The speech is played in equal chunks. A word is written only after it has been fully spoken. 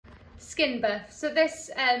Skin Buff. So this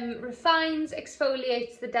refines,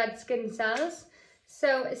 exfoliates the dead skin cells.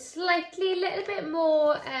 So it's a little bit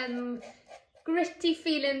more gritty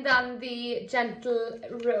feeling than the Gentle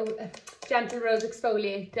Rose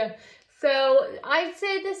Exfoliator. So I'd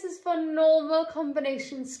say this is for normal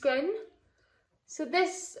combination skin. So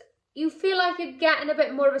this, you feel like you're getting a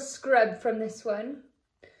bit more of a scrub from this one.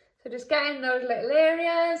 So just getting those little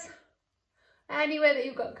areas, anywhere that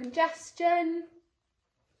you've got congestion.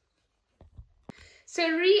 So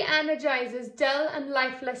it re-energizes dull and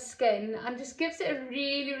lifeless skin and just gives it a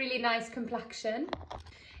really, really nice complexion.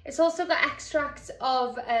 It's also got extracts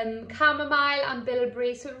of chamomile and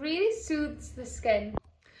bilberry, so it really soothes the skin.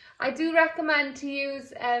 I do recommend to use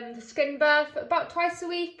the Skin Buff about twice a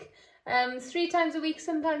week, 3 times a week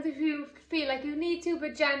sometimes if you feel like you need to,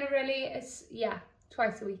 but generally it's, yeah,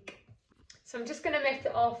 twice a week. So I'm just going to mitt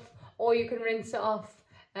it off, or you can rinse it off.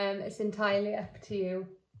 It's entirely up to you.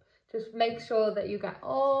 Just make sure that you get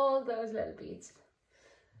all those little beads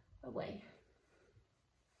away.